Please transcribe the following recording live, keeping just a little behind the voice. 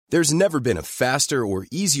There's never been a faster or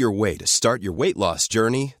easier way to start your weight loss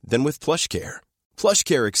journey than with PlushCare.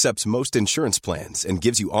 PlushCare accepts most insurance plans and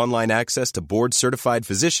gives you online access to board-certified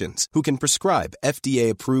physicians who can prescribe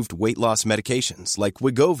FDA-approved weight loss medications like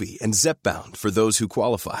Wegovy and Zepbound for those who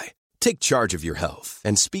qualify. Take charge of your health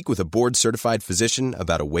and speak with a board-certified physician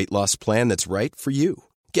about a weight loss plan that's right for you.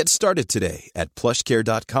 Get started today at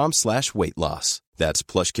plushcare.com/weight loss. That's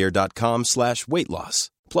plushcare.com/weight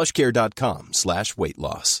loss. plushcare.com/weight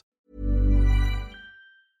loss.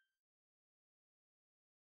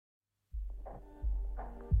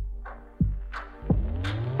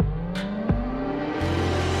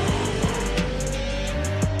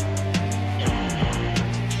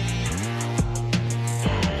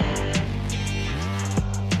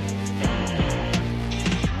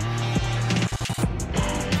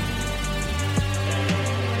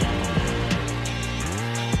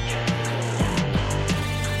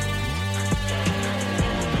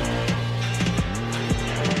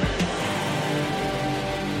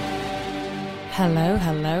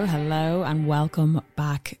 Hello, and welcome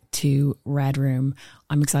back to Red Room.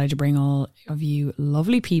 I'm excited to bring all of you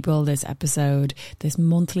lovely people this episode, this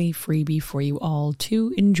monthly freebie for you all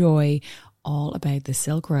to enjoy, all about the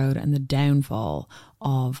Silk Road and the downfall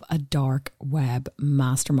of a dark web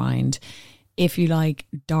mastermind. If you like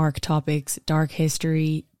dark topics, dark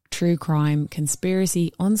history, true crime,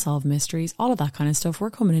 conspiracy, unsolved mysteries, all of that kind of stuff. We're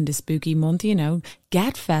coming into spooky month, you know,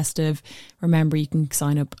 get festive. Remember, you can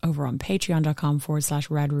sign up over on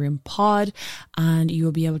patreon.com/redroompod and you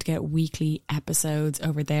will be able to get weekly episodes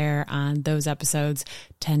over there. And those episodes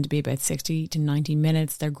tend to be about 60 to 90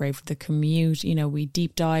 minutes. They're great for the commute. You know, we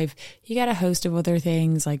deep dive. You get a host of other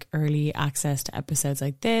things like early access to episodes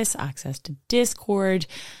like this, access to Discord,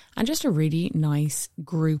 and just a really nice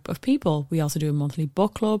group of people. We also do a monthly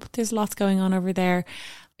book club. There's lots going on over there.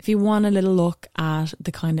 If you want a little look at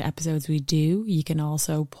the kind of episodes we do, you can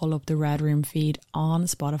also pull up the Red Room feed on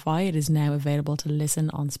Spotify. It is now available to listen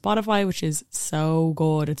on Spotify, which is so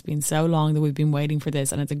good. It's been so long that we've been waiting for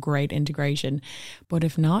this, and it's a great integration. But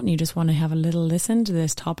if not, and you just want to have a little listen to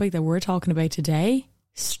this topic that we're talking about today,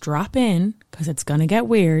 strap in because it's going to get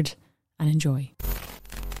weird, and enjoy.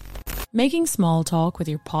 Making small talk with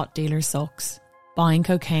your pot dealer sucks. Buying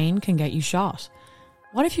cocaine can get you shot.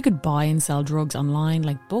 What if you could buy and sell drugs online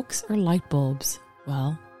like books or light bulbs?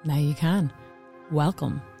 Well, now you can.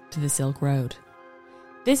 Welcome to the Silk Road.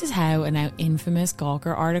 This is how a now infamous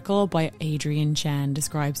Gawker article by Adrian Chen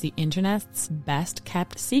describes the internet's best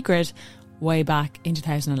kept secret way back in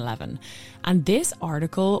 2011. And this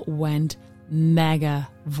article went mega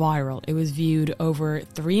viral. It was viewed over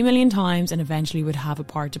 3 million times and eventually would have a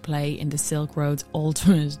part to play in the Silk Road's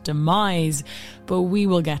ultimate demise, but we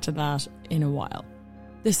will get to that in a while.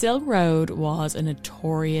 The Silk Road was a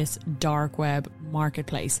notorious dark web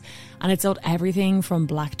marketplace, and it sold everything from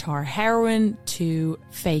black tar heroin to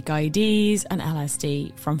fake IDs and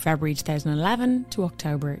LSD from February 2011 to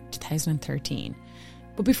October 2013.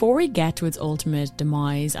 But before we get to its ultimate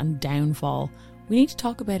demise and downfall, we need to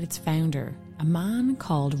talk about its founder, a man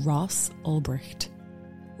called Ross Ulbricht.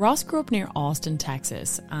 Ross grew up near Austin,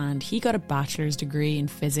 Texas, and he got a bachelor's degree in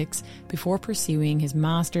physics before pursuing his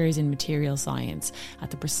master's in material science at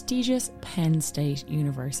the prestigious Penn State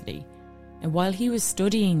University. And while he was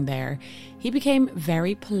studying there, he became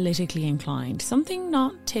very politically inclined, something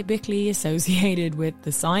not typically associated with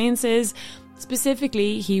the sciences.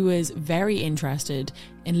 Specifically, he was very interested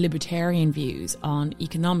in libertarian views on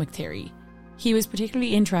economic theory. He was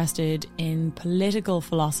particularly interested in political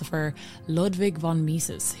philosopher Ludwig von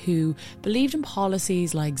Mises, who believed in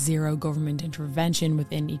policies like zero government intervention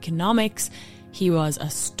within economics. He was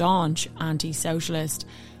a staunch anti-socialist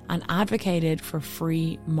and advocated for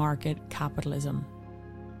free market capitalism.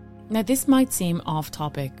 Now, this might seem off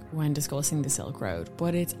topic when discussing the Silk Road,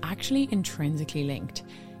 but it's actually intrinsically linked.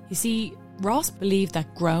 You see, Ross believed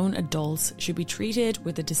that grown adults should be treated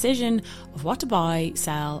with the decision of what to buy,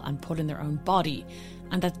 sell and put in their own body,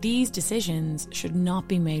 and that these decisions should not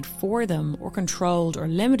be made for them or controlled or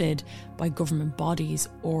limited by government bodies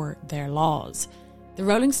or their laws. The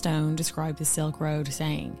Rolling Stone described the Silk Road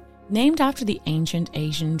saying, named after the ancient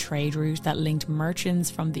Asian trade route that linked merchants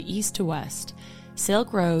from the east to west,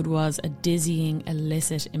 Silk Road was a dizzying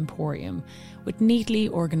illicit emporium with neatly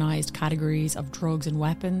organised categories of drugs and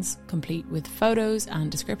weapons, complete with photos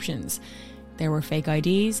and descriptions. There were fake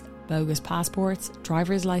IDs, bogus passports,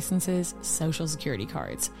 driver's licenses, social security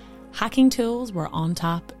cards. Hacking tools were on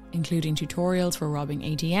tap, including tutorials for robbing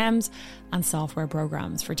ATMs and software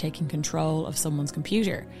programs for taking control of someone's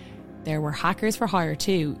computer. There were hackers for hire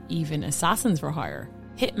too, even assassins for hire.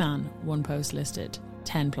 Hitman, one post listed,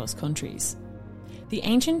 10 plus countries. The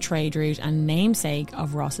ancient trade route and namesake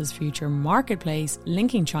of Ross's future marketplace,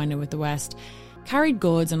 linking China with the West, carried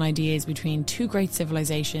goods and ideas between two great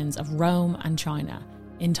civilizations of Rome and China,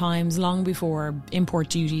 in times long before import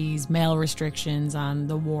duties, mail restrictions, and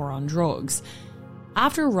the war on drugs.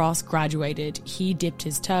 After Ross graduated, he dipped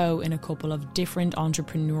his toe in a couple of different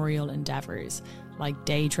entrepreneurial endeavours, like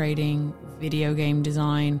day trading, video game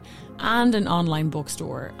design, and an online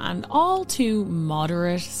bookstore, and all to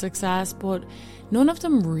moderate success, but none of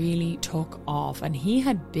them really took off, and he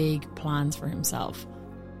had big plans for himself.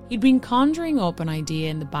 He'd been conjuring up an idea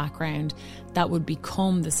in the background that would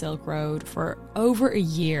become the Silk Road for over a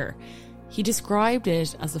year. He described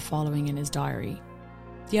it as the following in his diary.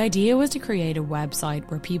 The idea was to create a website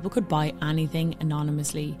where people could buy anything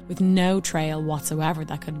anonymously, with no trail whatsoever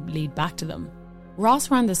that could lead back to them.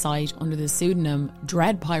 Ross ran the site under the pseudonym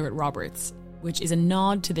Dread Pirate Roberts, which is a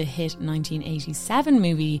nod to the hit 1987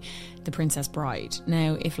 movie The Princess Bride.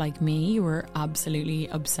 Now, if like me, you were absolutely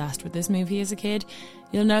obsessed with this movie as a kid,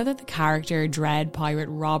 you'll know that the character Dread Pirate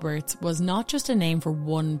Roberts was not just a name for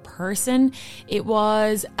one person, it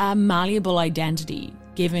was a malleable identity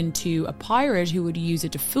given to a pirate who would use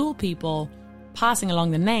it to fool people, passing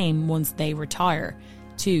along the name once they retire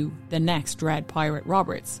to the next Dread Pirate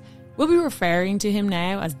Roberts. We'll be referring to him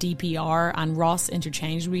now as DPR and Ross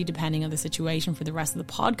interchangeably depending on the situation for the rest of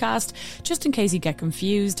the podcast, just in case you get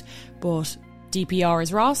confused, but DPR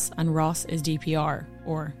is Ross and Ross is DPR,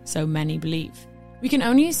 or so many believe. We can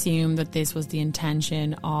only assume that this was the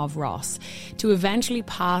intention of Ross, to eventually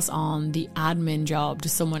pass on the admin job to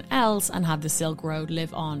someone else and have the Silk Road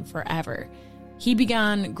live on forever. He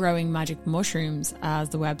began growing magic mushrooms as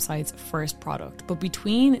the website's first product, but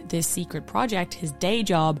between this secret project, his day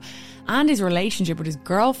job, and his relationship with his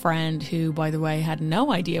girlfriend, who, by the way, had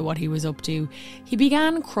no idea what he was up to, he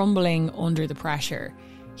began crumbling under the pressure.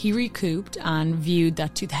 He recouped and viewed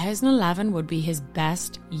that 2011 would be his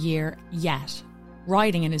best year yet,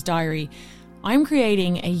 writing in his diary, "I'm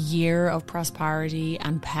creating a year of prosperity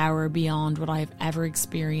and power beyond what I have ever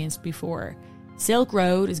experienced before. Silk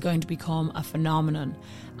Road is going to become a phenomenon,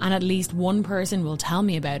 and at least one person will tell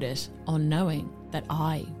me about it, unknowing that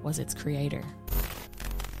I was its creator."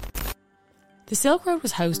 The Silk Road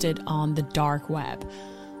was hosted on the dark web,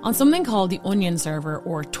 on something called the Onion server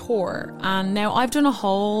or Tor. And now I've done a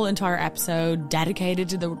whole entire episode dedicated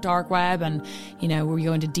to the dark web, and we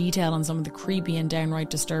go into detail on some of the creepy and downright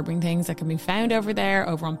disturbing things that can be found over there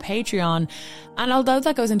over on Patreon. And although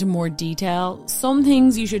that goes into more detail, some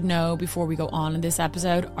things you should know before we go on in this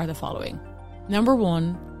episode are the following. Number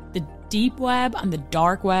one, the deep web and the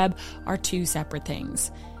dark web are two separate things.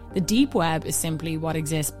 The deep web is simply what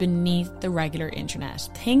exists beneath the regular internet.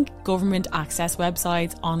 Think government access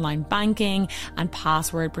websites, online banking, and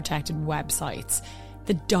password protected websites.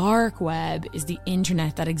 The dark web is the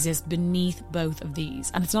internet that exists beneath both of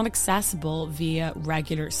these, and it's not accessible via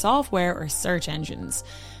regular software or search engines.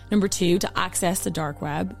 Number two, to access the dark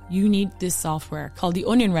web, you need this software called the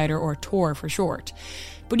Onion Router, or Tor for short.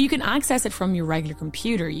 But you can access it from your regular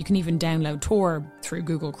computer. You can even download Tor through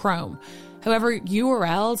Google Chrome. However,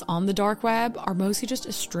 URLs on the dark web are mostly just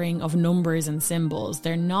a string of numbers and symbols.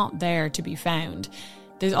 They're not there to be found.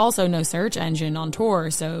 There's also no search engine on Tor,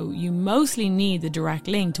 so you mostly need the direct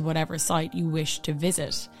link to whatever site you wish to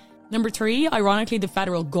visit. Number three, ironically, the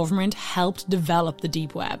federal government helped develop the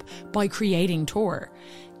deep web by creating Tor.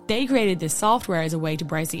 They created this software as a way to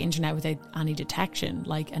browse the internet without any detection,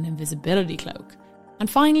 like an invisibility cloak. And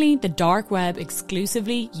finally, the dark web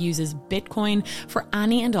exclusively uses Bitcoin for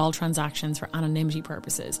any and all transactions for anonymity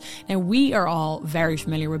purposes. Now, we are all very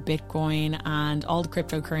familiar with Bitcoin and all the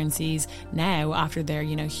cryptocurrencies now after their,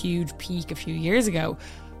 huge peak a few years ago.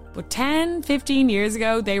 But 10, 15 years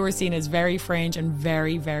ago, they were seen as very fringe and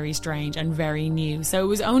very, very strange and very new. So it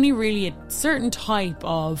was only really a certain type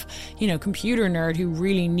of, computer nerd who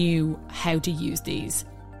really knew how to use these.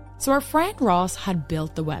 So our friend Ross had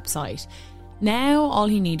built the website. Now all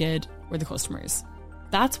he needed were the customers.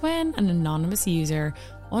 That's when an anonymous user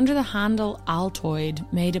under the handle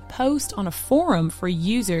Altoid made a post on a forum for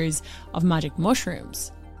users of magic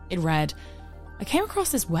mushrooms. It read, "I came across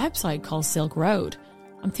this website called Silk Road.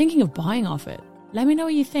 I'm thinking of buying off it. Let me know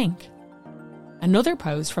what you think." Another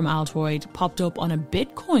post from Altoid popped up on a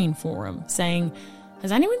Bitcoin forum saying,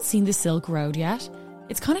 "Has anyone seen the Silk Road yet?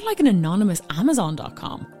 It's kind of like an anonymous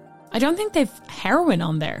Amazon.com. I don't think they've heroin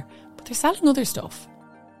on there, but they're selling other stuff."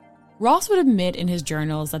 Ross would admit in his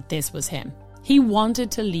journals that this was him. He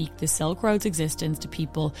wanted to leak the Silk Road's existence to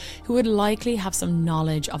people who would likely have some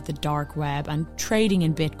knowledge of the dark web and trading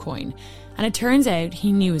in Bitcoin. And it turns out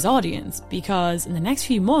he knew his audience, because in the next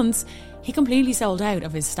few months, he completely sold out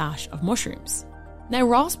of his stash of mushrooms. Now,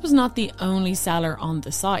 Ross was not the only seller on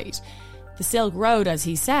the site. The Silk Road, as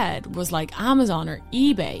he said, was like Amazon or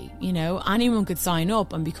eBay. You know, anyone could sign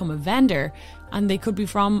up and become a vendor, and they could be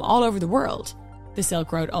from all over the world. The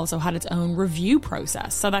Silk Road also had its own review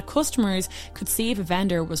process so that customers could see if a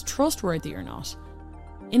vendor was trustworthy or not.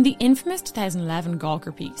 In the infamous 2011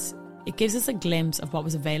 Gawker piece, it gives us a glimpse of what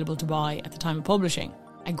was available to buy at the time of publishing.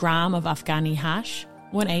 A gram of Afghani hash,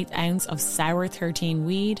 1/8 ounce of sour 13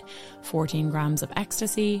 weed, 14 grams of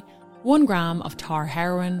ecstasy, 1 gram of tar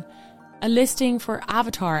heroin. A listing for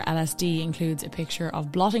Avatar LSD includes a picture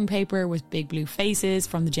of blotting paper with big blue faces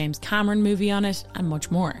from the James Cameron movie on it, and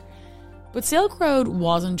much more. But Silk Road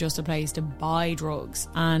wasn't just a place to buy drugs,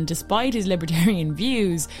 and despite his libertarian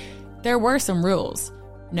views, there were some rules.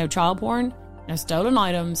 No child porn, no stolen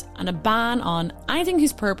items, and a ban on anything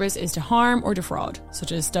whose purpose is to harm or defraud,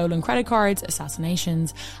 such as stolen credit cards,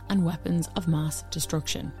 assassinations, and weapons of mass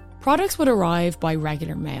destruction. Products would arrive by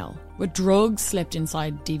regular mail, with drugs slipped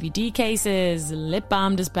inside DVD cases, lip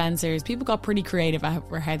balm dispensers. People got pretty creative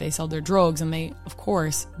for how they sold their drugs, and they, of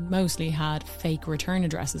course, mostly had fake return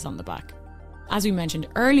addresses on the back. As we mentioned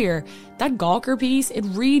earlier, that Gawker piece, it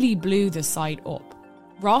really blew the site up.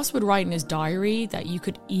 Ross would write in his diary that you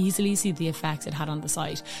could easily see the effects it had on the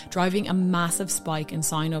site, driving a massive spike in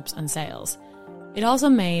sign-ups and sales. It also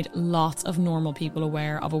made lots of normal people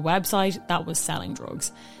aware of a website that was selling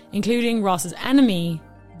drugs, including Ross's enemy,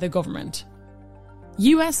 the government.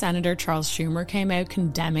 US Senator Charles Schumer came out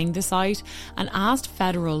condemning the site and asked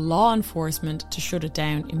federal law enforcement to shut it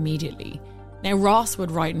down immediately. Now, Ross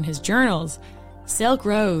would write in his journals, "Silk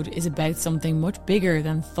Road is about something much bigger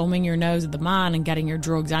than thumbing your nose at the man and getting your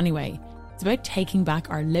drugs anyway. It's about taking back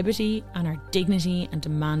our liberty and our dignity and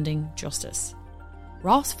demanding justice."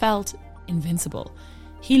 Ross felt invincible.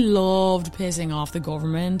 He loved pissing off the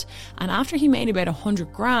government, and after he made about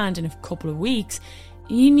 100 grand in a couple of weeks,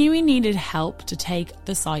 he knew he needed help to take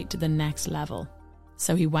the site to the next level.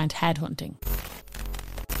 So he went headhunting.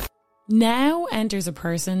 Now enters a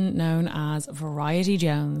person known as Variety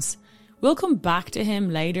Jones. We'll come back to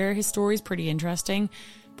him later, his story's pretty interesting,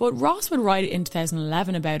 but Ross would write in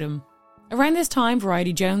 2011 about him. Around this time,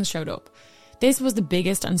 Variety Jones showed up. This was the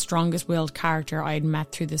biggest and strongest willed character I had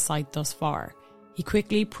met through the site thus far. He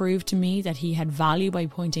quickly proved to me that he had value by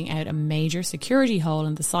pointing out a major security hole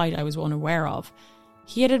in the site I was unaware of.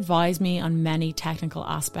 He had advised me on many technical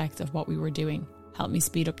aspects of what we were doing, helped me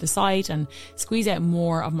speed up the site and squeeze out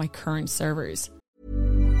more of my current servers.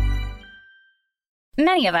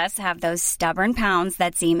 Many of us have those stubborn pounds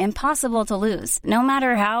that seem impossible to lose, no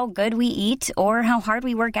matter how good we eat or how hard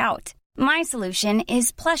we work out. My solution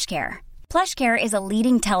is PlushCare. PlushCare is a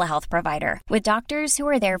leading telehealth provider with doctors who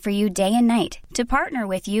are there for you day and night to partner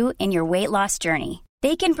with you in your weight loss journey.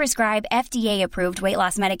 They can prescribe FDA-approved weight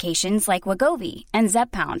loss medications like Wegovy and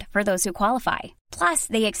Zepbound for those who qualify. Plus,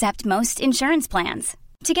 they accept most insurance plans.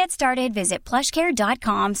 To get started, visit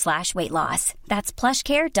plushcare.com/weightloss. That's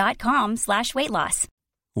plushcare.com/weightloss.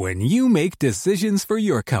 When you make decisions for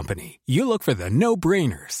your company, you look for the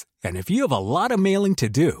no-brainers. And if you have a lot of mailing to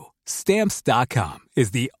do, Stamps.com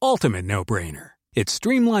is the ultimate no-brainer. It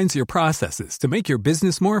streamlines your processes to make your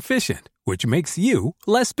business more efficient, which makes you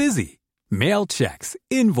less busy. Mail checks,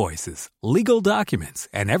 invoices, legal documents,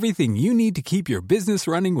 and everything you need to keep your business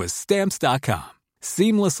running with Stamps.com.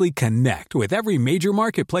 Seamlessly connect with every major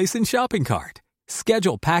marketplace and shopping cart.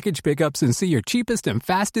 Schedule package pickups and see your cheapest and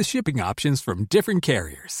fastest shipping options from different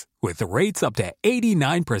carriers, with rates up to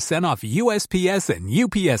 89% off USPS and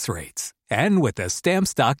UPS rates. And with the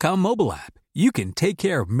Stamps.com mobile app, you can take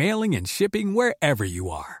care of mailing and shipping wherever you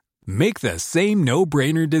are. Make the same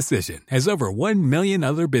no-brainer decision as over 1 million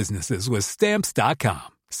other businesses with Stamps.com.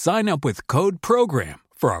 Sign up with code PROGRAM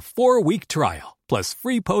for a 4-week trial, plus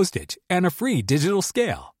free postage and a free digital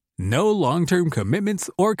scale. No long-term commitments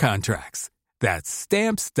or contracts. That's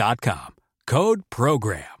Stamps.com. Code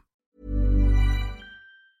PROGRAM.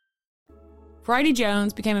 Variety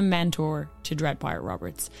Jones became a mentor to Dread Pirate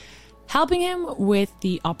Roberts, helping him with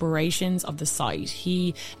the operations of the site.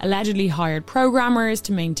 He allegedly hired programmers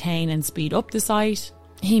to maintain and speed up the site.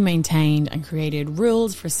 He maintained and created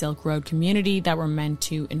rules for Silk Road community that were meant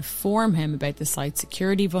to inform him about the site's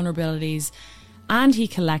security vulnerabilities, and he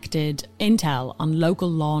collected intel on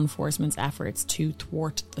local law enforcement's efforts to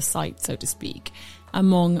thwart the site, so to speak,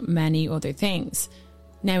 among many other things.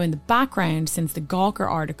 Now, in the background, since the Gawker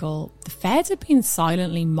article, the feds had been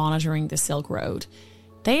silently monitoring the Silk Road.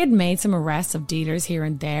 They had made some arrests of dealers here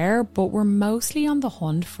and there, but were mostly on the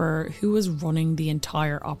hunt for who was running the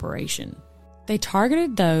entire operation. They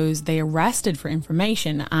targeted those they arrested for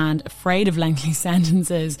information, and afraid of lengthy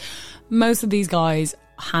sentences, most of these guys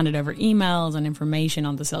handed over emails and information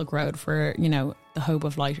on the Silk Road for, the hope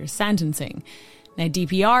of lighter sentencing. Now,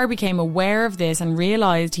 DPR became aware of this and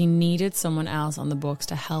realised he needed someone else on the books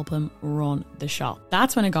to help him run the shop.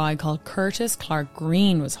 That's when a guy called Curtis Clark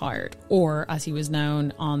Green was hired, or as he was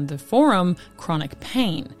known on the forum, Chronic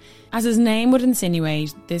Pain. As his name would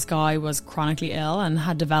insinuate, this guy was chronically ill and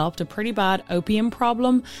had developed a pretty bad opium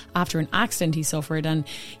problem after an accident he suffered, and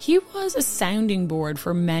he was a sounding board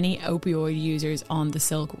for many opioid users on the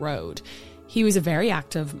Silk Road. He was a very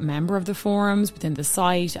active member of the forums within the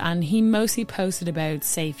site, and he mostly posted about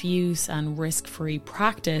safe use and risk-free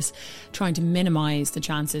practice, trying to minimise the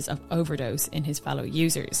chances of overdose in his fellow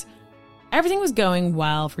users. Everything was going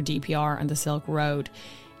well for DPR and the Silk Road.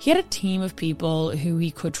 He had a team of people who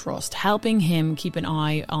he could trust, helping him keep an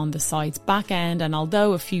eye on the site's back end, and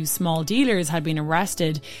although a few small dealers had been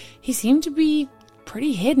arrested, he seemed to be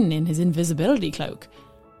pretty hidden in his invisibility cloak.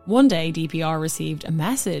 One day, DPR received a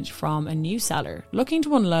message from a new seller looking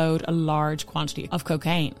to unload a large quantity of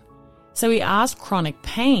cocaine. So he asked Chronic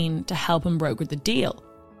Pain to help him broker the deal.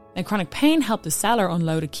 Now, Chronic Pain helped the seller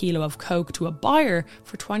unload a kilo of coke to a buyer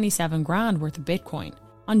for 27 grand worth of Bitcoin.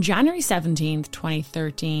 On January 17th,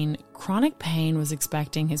 2013, Chronic Pain was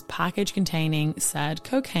expecting his package containing said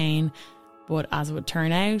cocaine, but as it would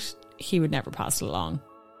turn out, he would never pass it along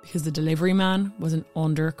because the delivery man was an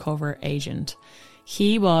undercover agent.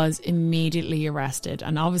 He was immediately arrested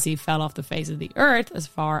and obviously fell off the face of the earth as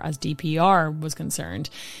far as DPR was concerned.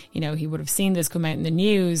 He would have seen this come out in the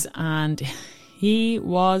news and he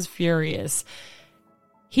was furious.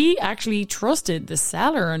 He actually trusted the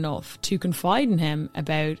seller enough to confide in him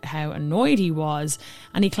about how annoyed he was,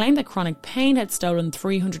 and he claimed that Chronic Pain had stolen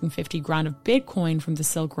 350 grand of Bitcoin from the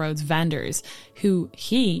Silk Road's vendors, who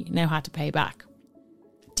he now had to pay back.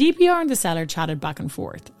 DPR and the seller chatted back and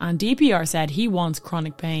forth, and DPR said he wants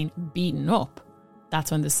Chronic Pain beaten up. That's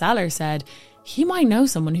when the seller said he might know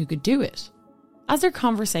someone who could do it. As their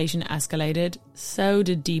conversation escalated, so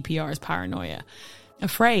did DPR's paranoia,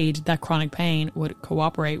 afraid that Chronic Pain would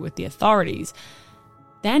cooperate with the authorities.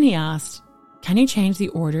 Then he asked, "Can you change the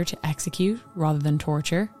order to execute rather than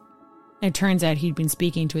torture?" It turns out he'd been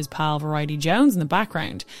speaking to his pal Variety Jones in the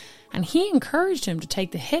background, and he encouraged him to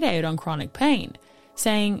take the hit out on Chronic Pain,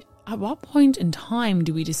 saying, "At what point in time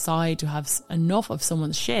do we decide to have enough of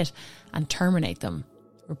someone's shit and terminate them?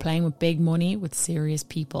 We're playing with big money with serious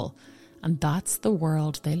people, and that's the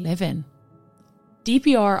world they live in."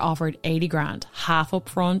 DPR offered 80 grand, half up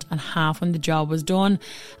front and half when the job was done,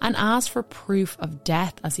 and asked for proof of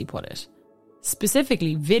death, as he put it.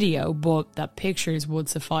 Specifically video, but that pictures would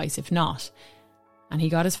suffice if not. And he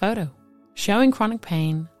got his photo, showing Chronic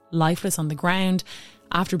Pain lifeless on the ground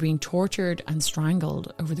after being tortured and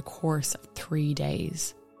strangled over the course of 3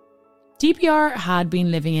 days. DPR had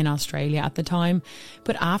been living in Australia at the time,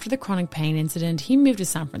 but after the Chronic Pain incident, he moved to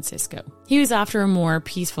San Francisco. He was after a more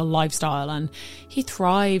peaceful lifestyle, and he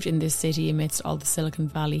thrived in this city amidst all the Silicon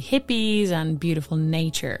Valley hippies and beautiful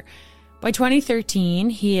nature. By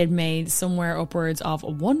 2013, he had made somewhere upwards of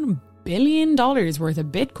 $1 billion worth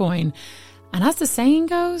of Bitcoin, and as the saying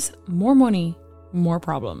goes, more money, more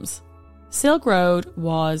problems. Silk Road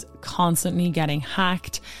was constantly getting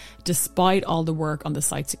hacked. Despite all the work on the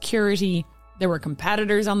site security, there were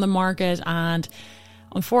competitors on the market, and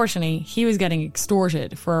unfortunately, he was getting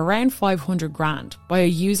extorted for around 500 grand by a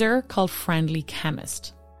user called Friendly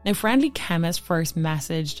Chemist. Now, Friendly Chemist first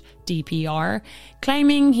messaged DPR,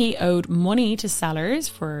 claiming he owed money to sellers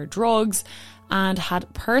for drugs and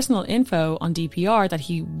had personal info on DPR that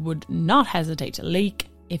he would not hesitate to leak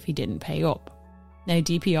if he didn't pay up. Now,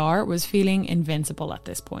 DPR was feeling invincible at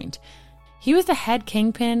this point. He was the head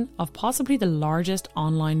kingpin of possibly the largest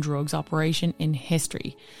online drugs operation in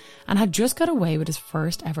history and had just got away with his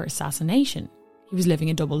first ever assassination. He was living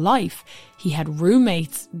a double life. He had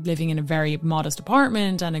roommates living in a very modest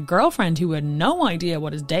apartment and a girlfriend who had no idea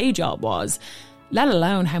what his day job was, let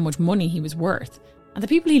alone how much money he was worth. And the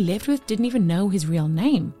people he lived with didn't even know his real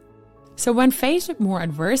name. So when faced with more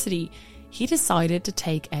adversity, he decided to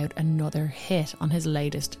take out another hit on his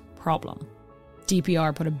latest problem.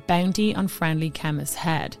 DPR put a bounty on Friendly Chemist's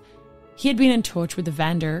head. He had been in touch with a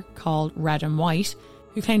vendor called Red and White,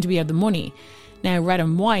 who claimed to be of the money. Now, Red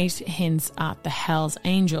and White hints at the Hells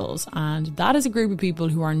Angels, and that is a group of people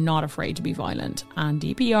who are not afraid to be violent, and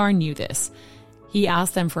DPR knew this. He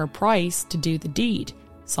asked them for a price to do the deed,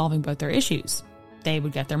 solving both their issues. They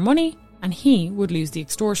would get their money, and he would lose the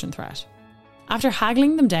extortion threat. After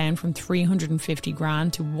haggling them down from 350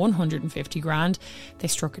 grand to 150 grand, they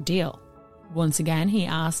struck a deal. Once again, he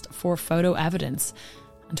asked for photo evidence,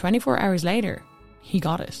 and 24 hours later, he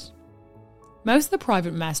got it. Most of the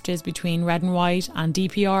private messages between Red and White and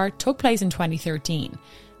DPR took place in 2013,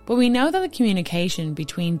 but we know that the communication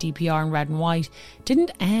between DPR and Red and White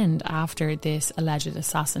didn't end after this alleged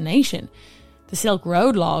assassination. The Silk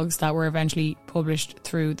Road logs that were eventually published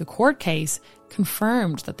through the court case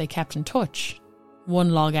confirmed that they kept in touch.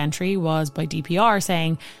 One log entry was by DPR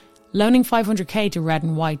saying, loaning $500k to Red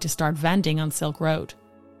and White to start vending on Silk Road.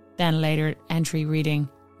 Then later entry reading,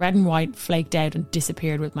 Red and White flaked out and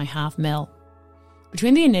disappeared with my $500,000.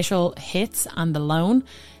 Between the initial hits and the loan,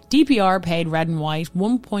 DPR paid Red and White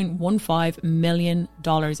 $1.15 million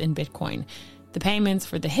in Bitcoin. The payments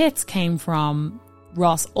for the hits came from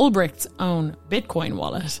Ross Ulbricht's own Bitcoin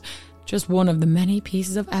wallet, just one of the many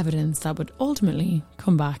pieces of evidence that would ultimately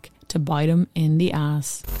come back to bite him in the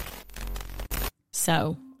ass.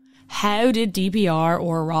 So, how did DPR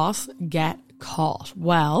or Ross get caught?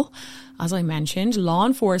 Well, as I mentioned, law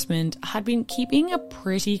enforcement had been keeping a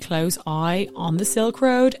pretty close eye on the Silk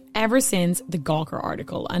Road ever since the Gawker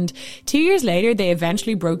article, and 2 years later they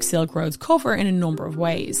eventually broke Silk Road's cover in a number of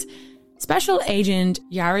ways. Special Agent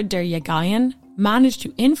Yared Deryagayan managed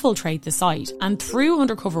to infiltrate the site and through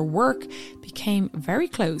undercover work became very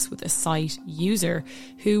close with a site user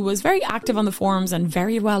who was very active on the forums and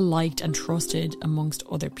very well liked and trusted amongst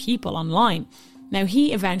other people online. Now,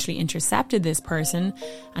 he eventually intercepted this person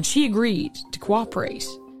and she agreed to cooperate.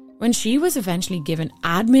 When she was eventually given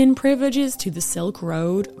admin privileges to the Silk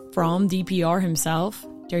Road from DPR himself,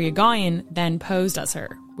 Deryagayan then posed as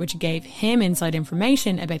her, which gave him inside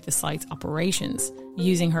information about the site's operations.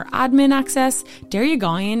 Using her admin access,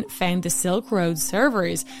 Deryagayan found the Silk Road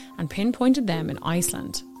servers and pinpointed them in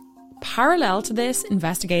Iceland. Parallel to this,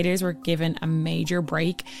 investigators were given a major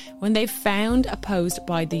break when they found a post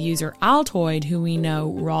by the user Altoid, who we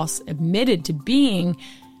know Ross admitted to being,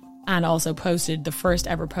 and also posted the first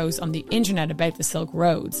ever post on the internet about the Silk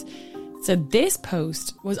Roads. So this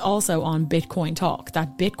post was also on Bitcoin Talk,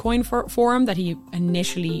 that Bitcoin forum that he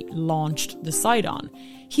initially launched the site on.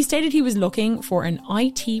 He stated he was looking for an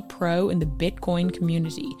IT pro in the Bitcoin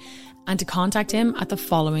community and to contact him at the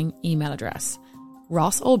following email address: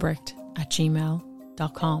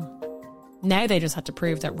 rossulbricht@gmail.com. Now they just had to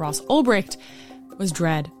prove that Ross Ulbricht was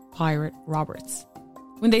Dread Pirate Roberts.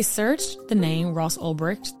 When they searched the name Ross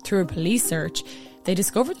Ulbricht through a police search, they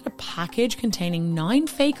discovered that a package containing 9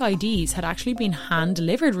 fake IDs had actually been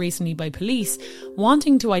hand-delivered recently by police,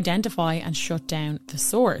 wanting to identify and shut down the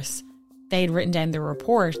source. They had written down the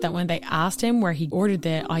report that when they asked him where he ordered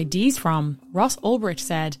the IDs from, Ross Ulbricht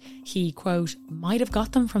said he, quote, might have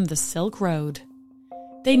got them from the Silk Road.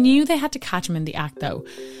 They knew they had to catch him in the act though,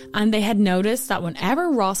 and they had noticed that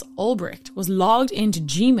whenever Ross Ulbricht was logged into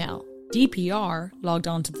Gmail, DPR logged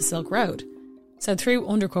onto the Silk Road. So through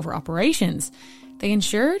undercover operations, they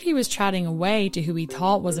ensured he was chatting away to who he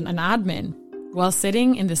thought was an admin. While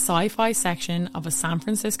sitting in the sci-fi section of a San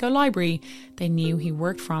Francisco library they knew he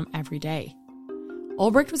worked from every day.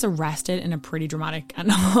 Ulbricht was arrested in a pretty dramatic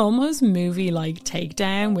and almost movie-like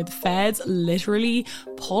takedown, with feds literally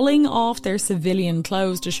pulling off their civilian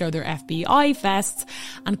clothes to show their FBI vests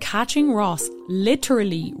and catching Ross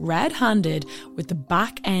literally red-handed with the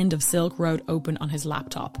back end of Silk Road open on his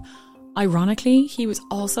laptop. Ironically, he was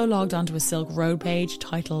also logged onto a Silk Road page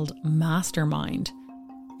titled Mastermind.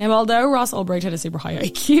 Now, although Ross Ulbricht had a super high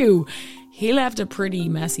IQ, he left a pretty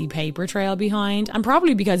messy paper trail behind, and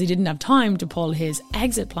probably because he didn't have time to pull his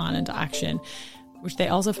exit plan into action, which they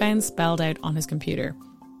also found spelled out on his computer.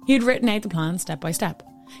 He had written out the plan step by step,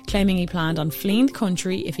 claiming he planned on fleeing the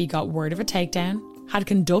country if he got word of a takedown, had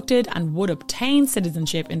conducted and would obtain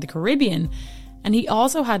citizenship in the Caribbean, and he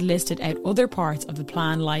also had listed out other parts of the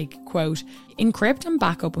plan like, quote, encrypt and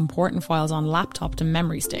back up important files on laptop to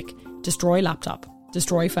memory stick, destroy laptop,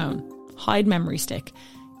 destroy phone, hide memory stick,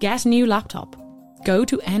 get new laptop, go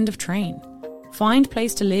to end of train, find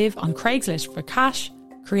place to live on Craigslist for cash,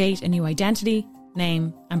 create a new identity,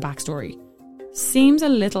 name and backstory. Seems a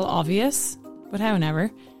little obvious, but however.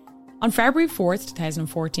 On February 4th,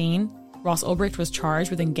 2014, Ross Ulbricht was charged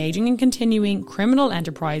with engaging in continuing criminal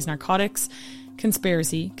enterprise narcotics,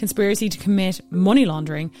 conspiracy to commit money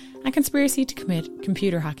laundering, and conspiracy to commit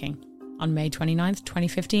computer hacking. On May 29th,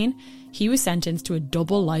 2015, he was sentenced to a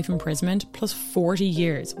double life imprisonment plus 40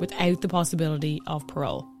 years without the possibility of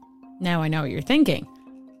parole. Now I know what you're thinking.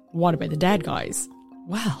 What about the dead guys?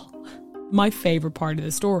 Well, my favourite part of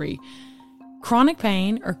the story. Chronic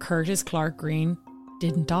Pain, or Curtis Clark Green,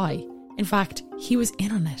 didn't die. In fact, he was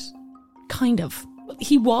in on it. Kind of.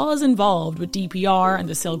 He was involved with DPR and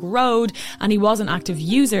the Silk Road, and he was an active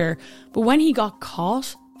user, but when he got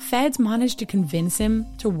caught, feds managed to convince him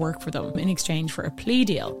to work for them in exchange for a plea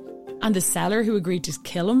deal. And the seller who agreed to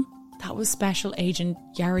kill him that was Special Agent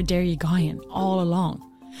Yaraderi all along.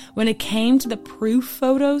 When it came to the proof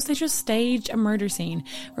photos, they just staged a murder scene.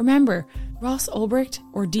 Remember, Ross Ulbricht,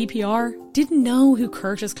 or DPR, didn't know who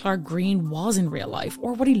Curtis Clark Green was in real life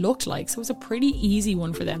or what he looked like, so it was a pretty easy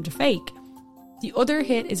one for them to fake. The other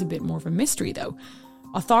hit is a bit more of a mystery though.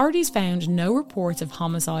 Authorities found no reports of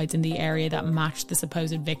homicides in the area that matched the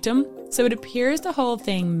supposed victim, so it appears the whole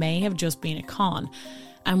thing may have just been a con.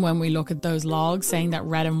 And when we look at those logs saying that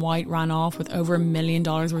Red and White ran off with over $1 million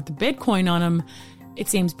worth of Bitcoin on them, it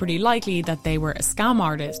seems pretty likely that they were a scam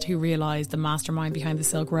artist who realised the mastermind behind the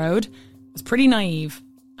Silk Road was pretty naive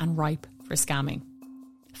and ripe for scamming.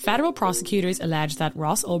 Federal prosecutors alleged that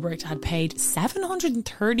Ross Ulbricht had paid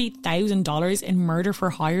 $730,000 in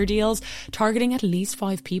murder-for-hire deals targeting at least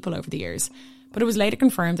 5 people over the years. But it was later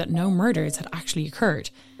confirmed that no murders had actually occurred.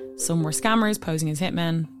 Some were scammers posing as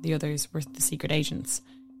hitmen, the others were the secret agents.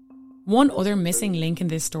 One other missing link in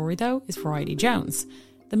this story, though, is Variety Jones,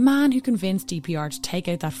 the man who convinced DPR to take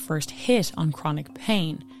out that first hit on chronic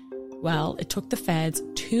pain. Well, it took the feds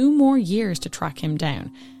 2 more years to track him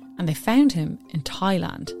down, and they found him in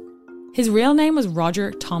Thailand. His real name was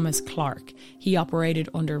Roger Thomas Clark. He operated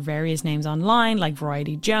under various names online like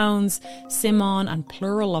Variety Jones, Simon and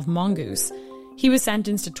plural of Mongoose. He was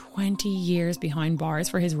sentenced to 20 years behind bars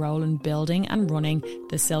for his role in building and running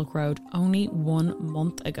the Silk Road only 1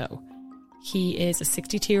 month ago. He is a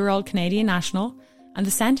 62-year-old Canadian national, and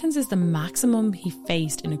the sentence is the maximum he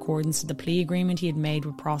faced in accordance to the plea agreement he had made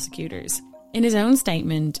with prosecutors. In his own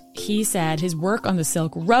statement, he said his work on the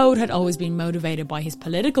Silk Road had always been motivated by his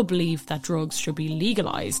political belief that drugs should be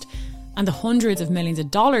legalised, and the hundreds of millions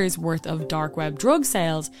of dollars worth of dark web drug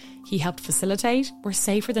sales he helped facilitate were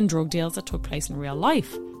safer than drug deals that took place in real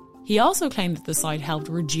life. He also claimed that the site helped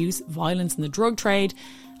reduce violence in the drug trade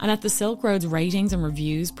and that the Silk Road's ratings and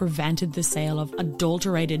reviews prevented the sale of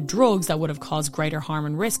adulterated drugs that would have caused greater harm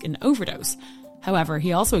and risk in overdose. However,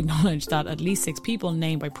 he also acknowledged that at least 6 people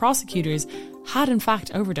named by prosecutors had in fact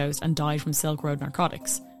overdosed and died from Silk Road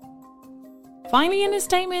narcotics. Finally, in his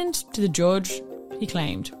statement to the judge, he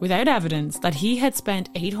claimed, without evidence, that he had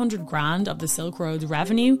spent $800,000 of the Silk Road's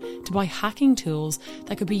revenue to buy hacking tools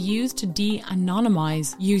that could be used to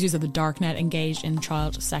de-anonymise users of the darknet engaged in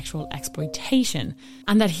child sexual exploitation,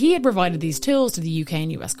 and that he had provided these tools to the UK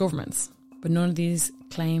and US governments. But none of these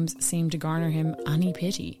claims seemed to garner him any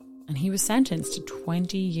pity, and he was sentenced to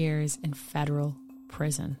 20 years in federal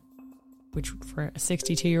prison, which for a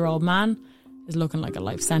 62-year-old man is looking like a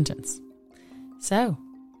life sentence. So,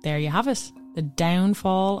 there you have it. The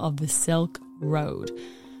downfall of the Silk Road.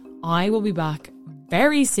 I will be back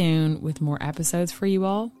very soon with more episodes for you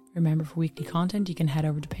all. Remember, for weekly content, you can head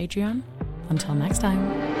over to Patreon. Until next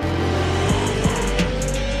time.